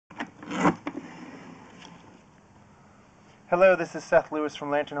Hello, this is Seth Lewis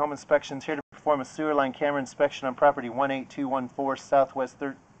from Lantern Home Inspections, here to perform a sewer line camera inspection on property 18214 Southwest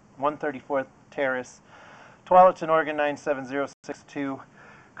 134th Terrace, Tualatin, Oregon 97062.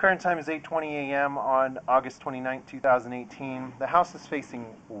 Current time is 8:20 a.m. on August 29, 2018. The house is facing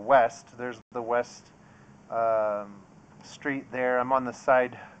west. There's the west street there. I'm on the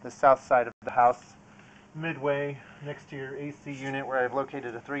south side of the house, midway next to your AC unit, where I've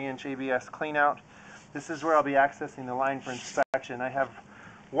located a 3-inch ABS cleanout. This is where I'll be accessing the line for inspection. I have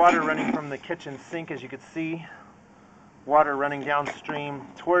water running from the kitchen sink, as you can see. Water running downstream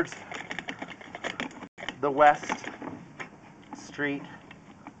towards the west street.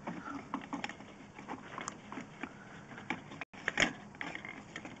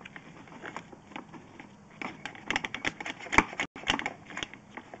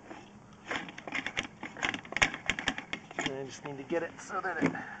 And I just need to get it so that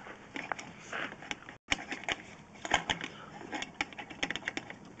it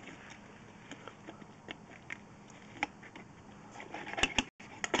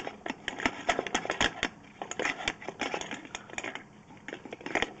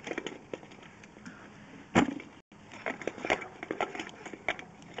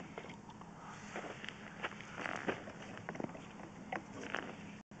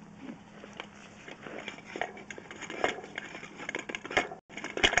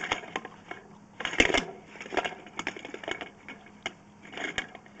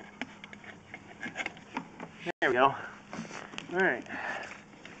There we go. Alright.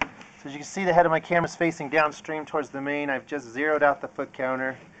 So as you can see, the head of my camera is facing downstream towards the main. I've just zeroed out the foot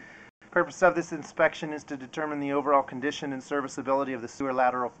counter. The purpose of this inspection is to determine the overall condition and serviceability of the sewer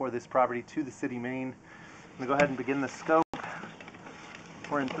lateral for this property to the city main. I'm going to go ahead and begin the scope.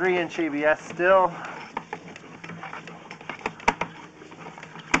 We're in 3-inch ABS still.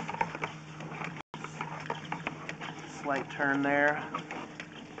 Slight turn there.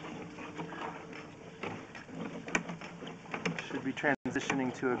 Should be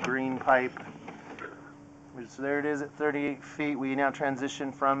transitioning to a green pipe. So there it is at 38 feet. We now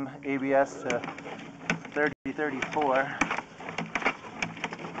transition from ABS to 30-34.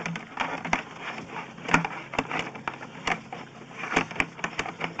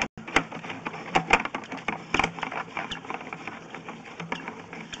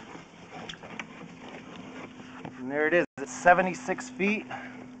 And there it is at 76 feet.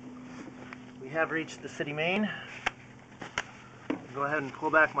 We have reached the city main. Go ahead and pull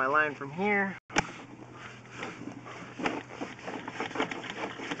back my line from here.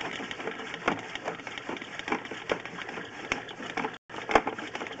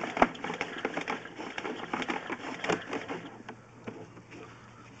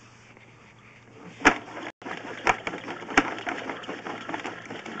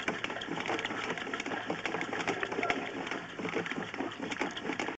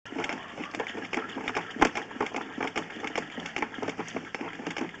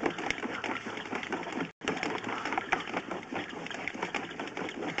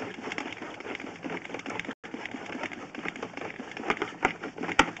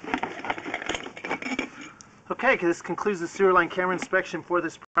 Okay, this concludes the sewer line camera inspection for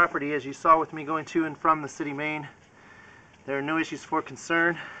this property. As you saw with me going to and from the city main, there are no issues for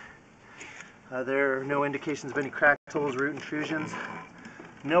concern. There are no indications of any cracked holes, root intrusions,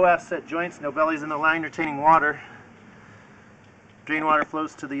 no offset joints, no bellies in the line retaining water. Drain water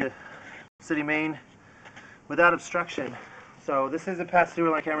flows to the city main without obstruction. So this is a past sewer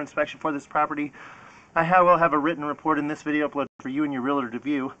line camera inspection for this property. I will have a written report in this video uploaded for you and your realtor to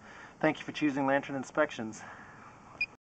view. Thank you for choosing Lantern Inspections.